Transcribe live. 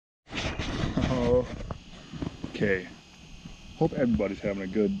Okay. Hope everybody's having a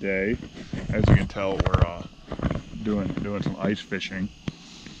good day. As you can tell, we're doing some ice fishing.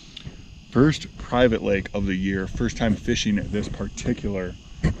 First private lake of the year. First time fishing this particular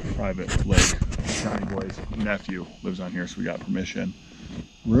private lake. Johnny Boy's nephew lives on here, so we got permission.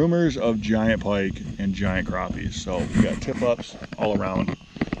 Rumors of giant pike and giant crappies. So we got tip-ups all around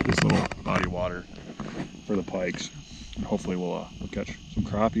this little body of water for the pikes. And hopefully we'll catch some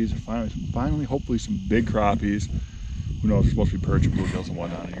crappies. Finally, hopefully some big crappies. Who knows, there's supposed to be perch and bluegills and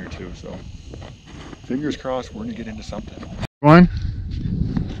whatnot in here too. So fingers crossed, we're gonna get into something. One.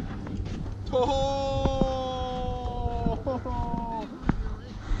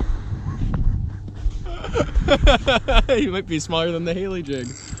 You might be smaller than the Haley jig.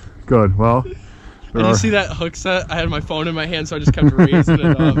 Good. Well, did you see that hook set? I had my phone in my hand, so I just kept raising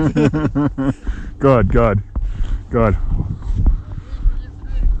it up. Good.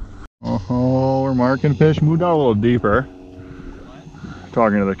 Oh, we're marking fish. Moved out a little deeper.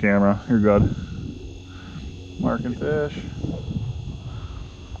 Talking to the camera. You're good. Marking fish.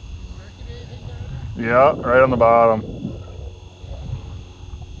 Yeah, right on the bottom.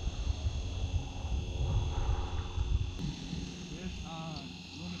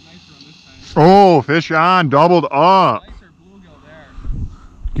 Oh, fish on, doubled up.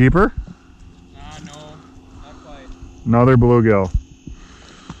 Keeper? No, not quite. Another bluegill.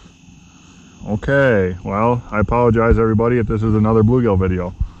 Okay, well, I apologize everybody if this is another bluegill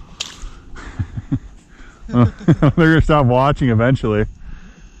video. They're gonna stop watching eventually.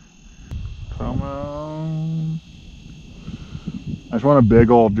 Come on. I just want a big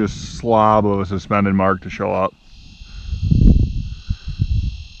old just slob of a suspended mark to show up.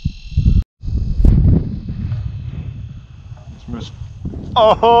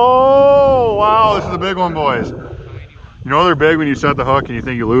 Oh, wow, this is a big one, boys. You know they're big when you set the hook and you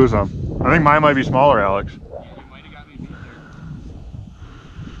think you lose them. I think mine might be smaller, Alex.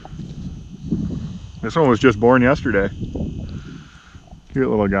 This one was just born yesterday. Cute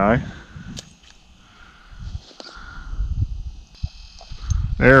little guy.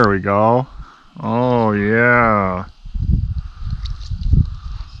 There we go. Oh, yeah.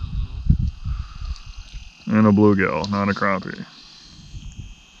 And a bluegill, not a crappie.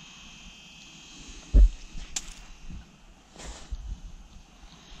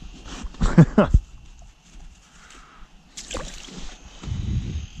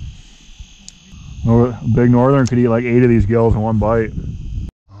 Big northern could eat like 8 of these gills in one bite.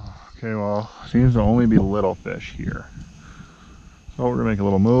 Okay, well, seems to only be little fish here. So we're gonna make a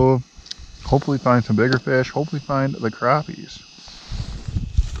little move. Hopefully find some bigger fish. Hopefully find the crappies.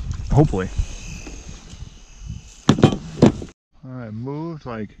 Hopefully. All right, moved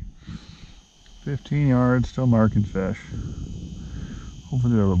like 15 yards, still marking fish.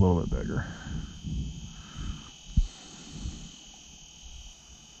 Hopefully they're a little bit bigger.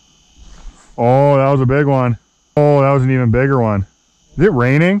 Oh, that was a big one. Oh, that was an even bigger one. Is it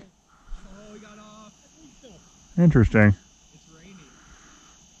raining? Oh, we got off. Interesting. It's raining.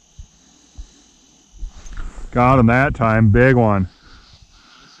 Got him that time. Big one.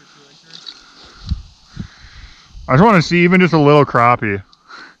 I just want to see even just a little crappie. No,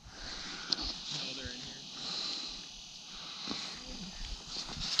 they're in here.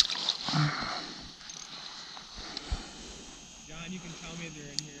 John, you can tell me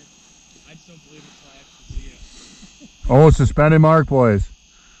they're in here. I just don't believe it until I actually see it. Oh, suspended mark, boys.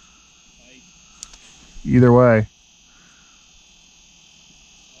 Like, Either way.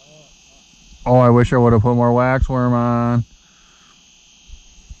 Oh, I wish I would have put more waxworm on.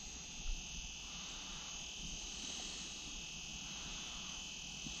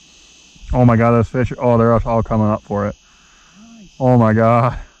 Oh my god, those fish. Oh, they're all coming up for it. nice. Oh my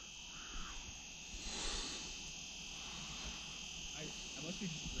god. I must be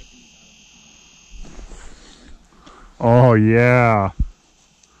just ripping these out of the Oh yeah.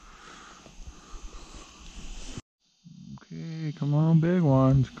 Okay, come on, big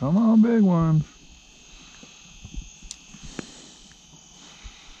ones. Come on, big ones.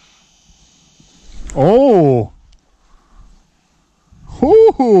 Oh.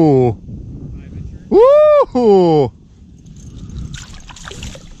 Ooh. Ooh.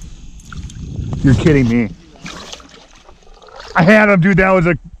 You're kidding me. I had him, dude. That was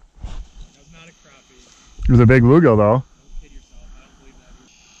not a crappie. It was a big bluegill, though. Don't kid yourself. I don't believe that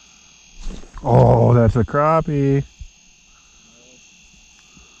either. Oh, that's a crappie.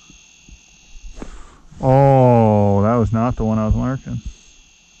 Oh, that was not the one I was marking.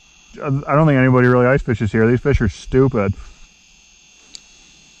 I don't think anybody really ice fishes here. These fish are stupid. I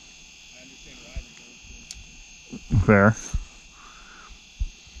understand why they're going to. Fair.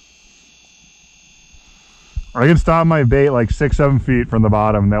 I can stop my bait like 6-7 feet from the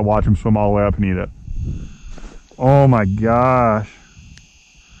bottom and then watch him swim all the way up and eat it. Oh my gosh.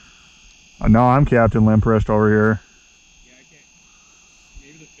 Now I'm Captain Limp Wrist over here. Yeah, I can't.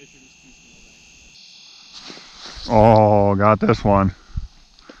 Maybe the fish are just too small. Oh, got this one.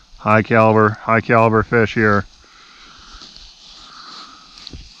 High caliber fish here.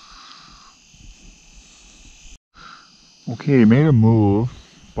 Okay, made a move.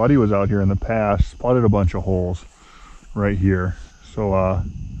 Buddy was out here in the past, spotted a bunch of holes right here. So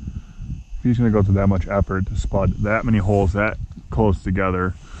if he's gonna go through that much effort to spot that many holes that close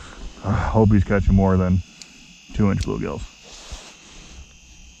together, I hope he's catching more than 2-inch bluegills.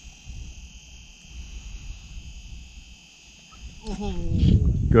 Oh.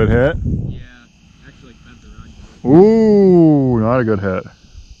 Good hit? Yeah, actually like bent the rod. Ooh, not a good hit. Not a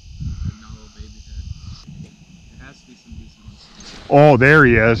little baby head. There has to be some decent ones. Oh, there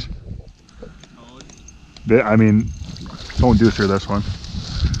he is. Oh, I mean, don't deucer this one.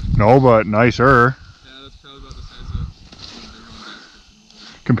 No, but nicer. yeah, that's probably about the size of one of their own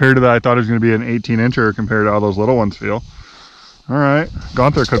baskets. Compared to that, I thought it was going to be an 18-incher compared to how those little ones feel. All right,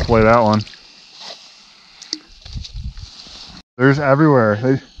 Gunther could play that one. There's everywhere.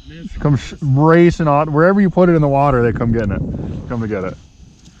 They come racing on. Wherever you put it in the water, they come getting it. Come to get it.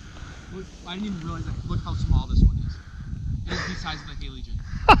 Look, I didn't even realize that. Look how small this one is. It is the size of the Haley jig.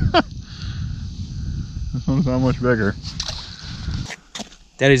 This one's not much bigger.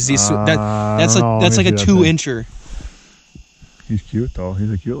 That is the that's like a 2-incher. He's cute though.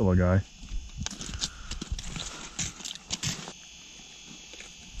 He's a cute little guy.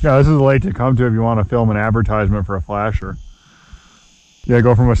 Yeah, this is the lake to come to if you want to film an advertisement for a flasher. Yeah,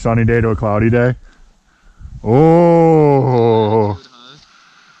 go from a sunny day to a cloudy day. Oh,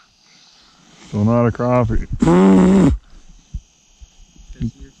 still not a crappie.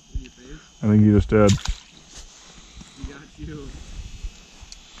 I think he just did. He got you.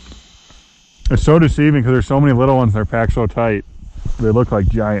 It's so deceiving because there's so many little ones. They're packed so tight. They look like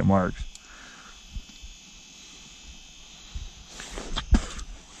giant marks.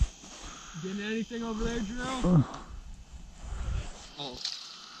 Getting anything over there, Drew? Oh.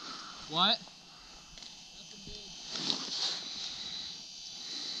 What?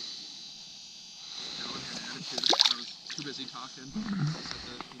 That one had attitude. I was too busy talking.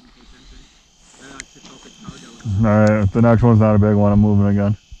 Then I picked up the cargo. Alright, if the next one's not a big one, I'm moving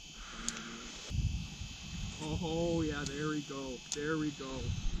again. Oh, yeah, there we go. There we go.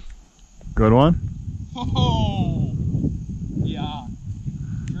 Good one? Oh, yeah.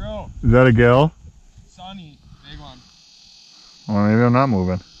 Drew. Is that a gill? Sunny. Big one. Well, maybe I'm not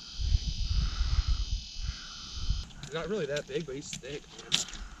moving. He's not really that big, but he's thick, man.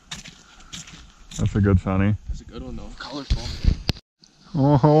 That's a good sunny. That's a good one, though. Colorful.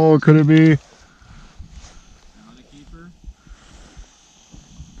 Oh, could it be? Now the keeper.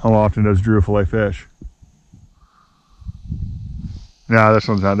 How often does Drew fillet fish? Nah, this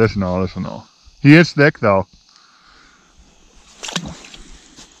one's not. This one no. He is thick though.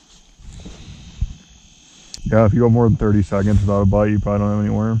 Yeah, if you go more than 30 seconds without a bite, you probably don't have any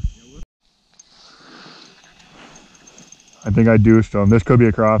worm. I think I deuced him. This could be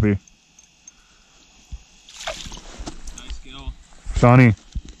a crappie. Nice gill. Sunny.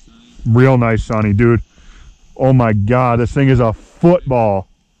 Real nice sunny, dude. Oh my God, this thing is a football.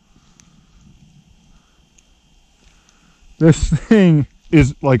 This thing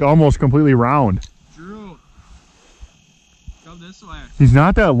is like almost completely round. Drew, come this way. He's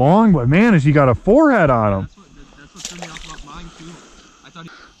not that long, but man, has he got a forehead on him. That's what threw me off about mine too. I thought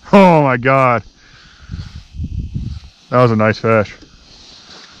he... Oh my God. That was a nice fish.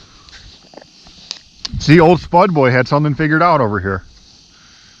 See, old Spud Boy had something figured out over here.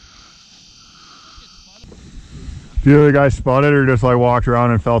 The other guy spotted or just like walked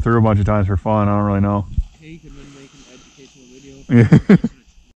around and fell through a bunch of times for fun. I don't really know. Take and then make an educational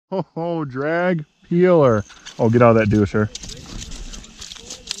video. Oh, drag peeler. Oh, get out of that deucer.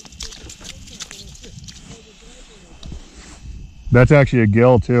 That's actually a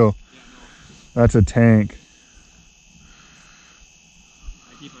gill too. Yeah, no. That's a tank.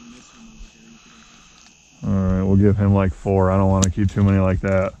 I keep on missing him over here. All right, we'll give him like 4. I don't want to keep too many like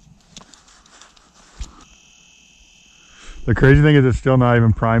that. The crazy thing is it's still not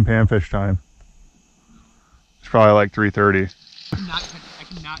even prime panfish time. It's probably like 3:30. I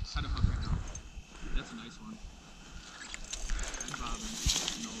cannot set a hook right now. That's a nice one. I'm bobbing.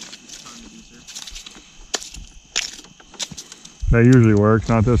 No, it's time to do, sir. That usually works,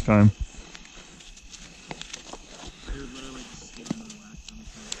 not this time. They're literally just skipping the wax on the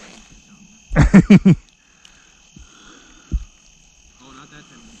side. Oh, not that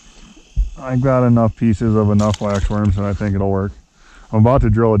time. I got enough pieces of enough waxworms that I think it'll work. I'm about to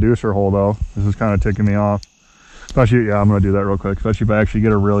drill a deucer hole though. This is kind of ticking me off. Especially, yeah, I'm gonna do that real quick. Especially if I actually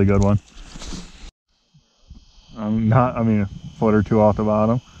get a really good one. A foot or two off the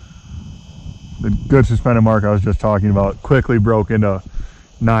bottom. The good suspended mark I was just talking about quickly broke into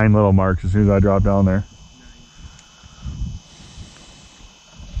 9 little marks as soon as I dropped down there.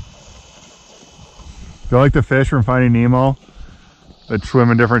 Do you like the fish from Finding Nemo that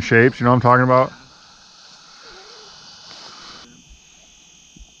swim in different shapes? You know what I'm talking about?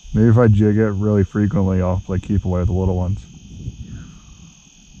 Maybe if I jig it really frequently, I'll like keep away the little ones.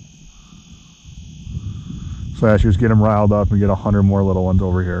 Slash, just get them riled up and get 100 more little ones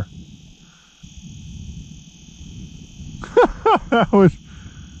over here. I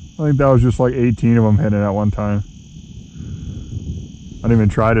think that was just like 18 of them hitting at one time. I didn't even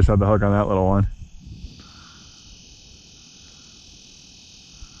try to set the hook on that little one.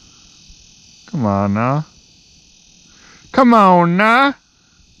 Come on now. Come on now.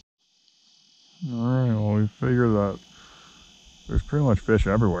 Alright, well, we figured that there's pretty much fish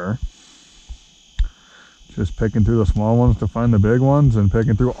everywhere. Just picking through the small ones to find the big ones and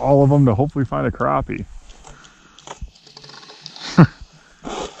picking through all of them to hopefully find a crappie.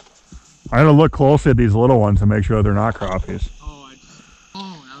 I gotta look closely at these little ones to make sure they're not crappies. Oh,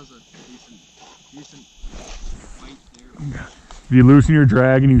 that was a decent bite there. If you loosen your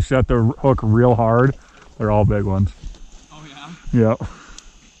drag and you set the hook real hard, they're all big ones. Oh yeah? Yep.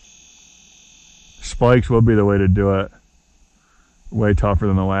 Spikes would be the way to do it. Way tougher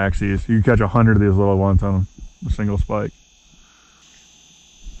than the laxies. You can catch 100 of these little ones on a single spike.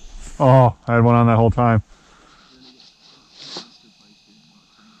 Oh, I had one on that whole time.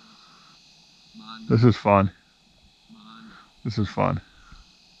 This is fun. This is fun.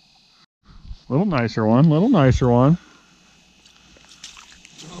 Little nicer one, little nicer one.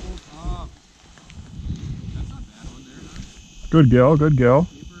 That's not bad one there, huh? Good gill, good gill.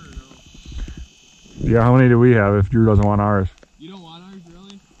 Yeah, how many do we have if Drew doesn't want ours? You don't want ours,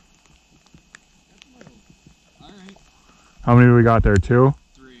 really? Alright. How many do we got there? 2?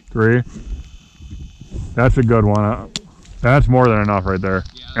 3? That's a good one. That's more than enough right there.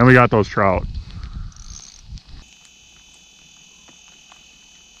 Yeah, and we got those trout.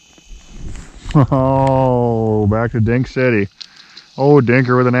 Oh, back to Dink City. Oh,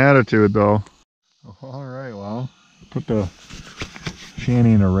 Dinker with an attitude though. Alright, well, put the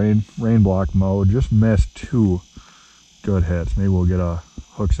shanty in a rain block mode. Just missed 2 good hits. Maybe we'll get a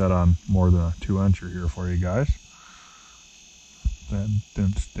hook set on more than a 2-incher here for you guys. They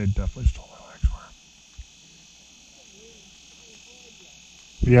definitely stole my waxworm.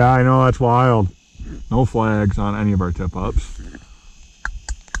 Yeah, I know, that's wild. No flags on any of our tip-ups.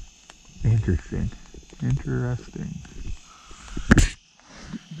 Interesting. Interesting.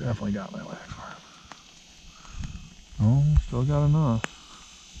 Definitely got my waxworm. Oh, still got enough.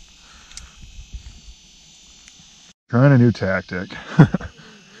 Trying a new tactic. I'm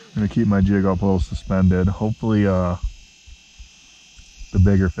gonna keep my jig up a little suspended. Hopefully the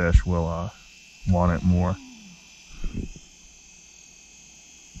bigger fish will want it more.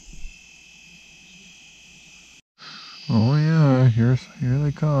 Oh yeah, here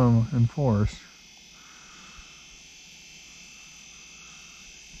they come in force.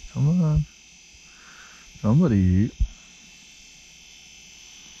 Come on. Somebody eat.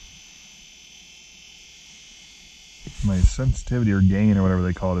 My sensitivity or gain or whatever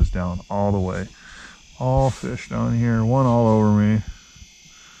they call it is down all the way. All fish down here, one all over me.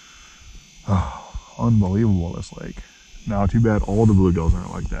 Oh, unbelievable, this lake. Now, too bad all the bluegills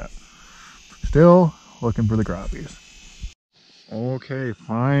aren't like that. Still looking for the crappies. Okay,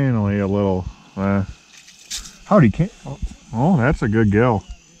 finally a little. Howdy, King. Oh, that's a good gill.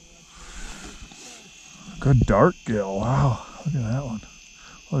 Good dark gill. Wow, look at that one.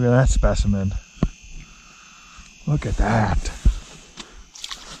 Look at that specimen. Look at that.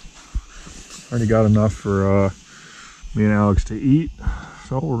 Already got enough for me and Alex to eat.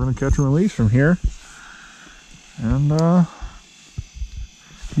 So we're going to catch and release from here. And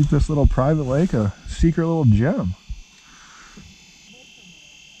keep this little private lake a secret little gem.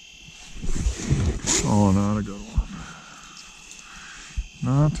 Oh, not a good one.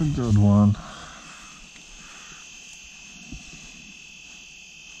 Not a good one.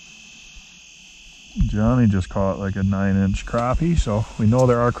 Johnny just caught like a 9-inch crappie, so we know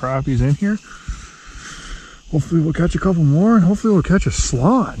there are crappies in here. Hopefully we'll catch a couple more, and hopefully we'll catch a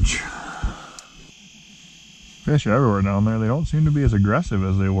sludge. Fish everywhere down there. They don't seem to be as aggressive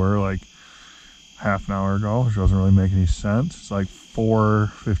as they were like half an hour ago, which doesn't really make any sense. It's like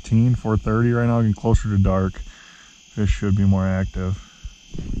 4:15, 4:30 right now, getting closer to dark. Fish should be more active.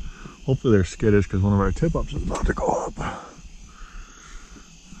 Hopefully they're skittish because one of our tip-ups is about to go up.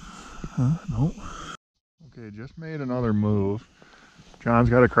 No. Okay, just made another move. John's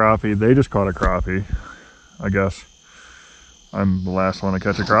got a crappie. They just caught a crappie. I guess I'm the last one to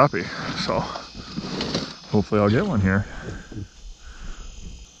catch a crappie. So hopefully I'll get one here.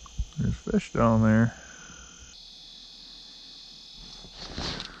 There's fish down there.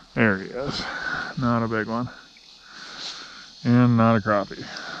 There he is. Not a big one. And not a crappie.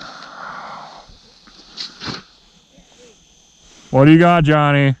 What do you got,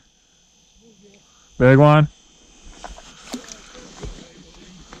 Johnny? Big one?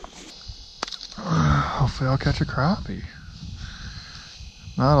 Hopefully I'll catch a crappie.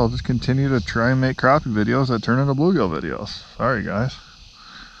 Not, I'll just continue to try and make crappie videos that turn into bluegill videos. Sorry, guys.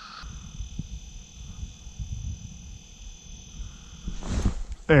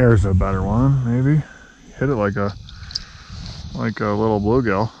 There's a better one, maybe. Hit it like a little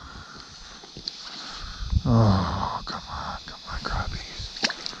bluegill. Oh, come on, crappies.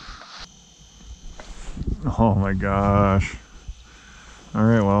 Oh my gosh. All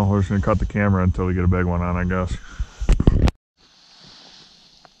right, well, we're just gonna cut the camera until we get a big one on, I guess.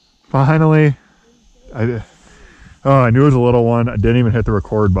 Finally, I knew it was a little one. I didn't even hit the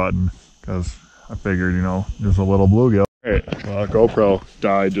record button because I figured, you know, there's a little bluegill. All right, well, GoPro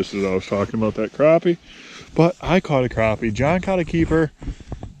died just as I was talking about that crappie, but I caught a crappie. John caught a keeper.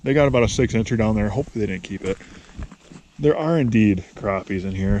 They got about a 6-incher down there. Hopefully they didn't keep it. There are indeed crappies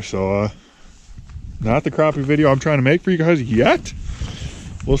in here, so not the crappie video I'm trying to make for you guys yet.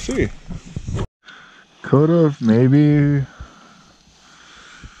 We'll see. Could have maybe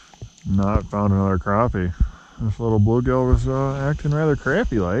not found another crappie. This little bluegill was acting rather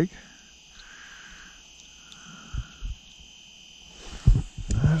crappy-like.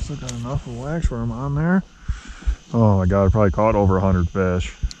 I still got enough of waxworm on there. Oh my god, I probably caught over 100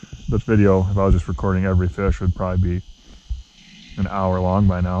 fish. This video, if I was just recording every fish, would probably be an hour long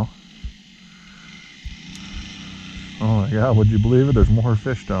by now. Oh my god, would you believe it? There's more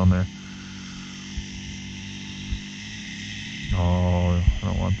fish down there. Oh, I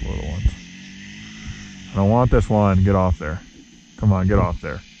don't want the little ones. I don't want this one. Get off there. Come on, get off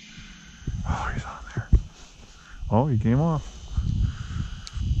there. Oh, he's on there. Oh, he came off.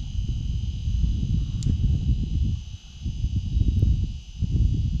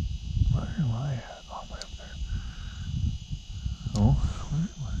 Where am I at? Oh, way up there. Oh,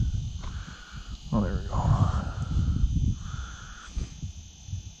 oh, there we go.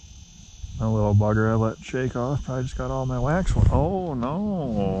 That little bugger I let shake off probably just got all my wax one. Oh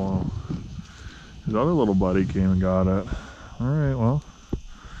no. His other little buddy came and got it. Alright, well.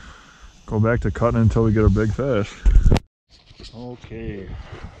 Go back to cutting until we get a big fish. Okay.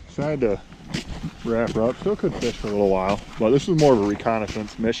 Decided to wrap her up. Still could fish for a little while. But this was more of a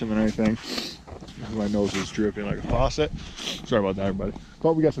reconnaissance mission than anything. My nose is dripping like a faucet. Sorry about that, everybody.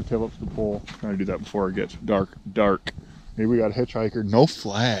 But we got some tip-ups to pull. Trying to do that before it gets dark. Maybe we got a hitchhiker. No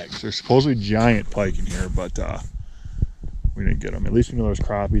flags. There's supposedly giant pike in here, but we didn't get them. At least we know there's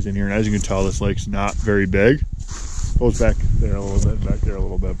crappies in here. And as you can tell, this lake's not very big. Goes back there a little bit, back there a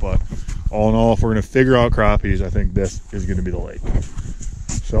little bit. But all in all, if we're going to figure out crappies, I think this is going to be the lake.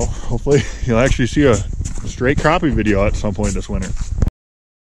 So hopefully you'll actually see a straight crappie video at some point this winter.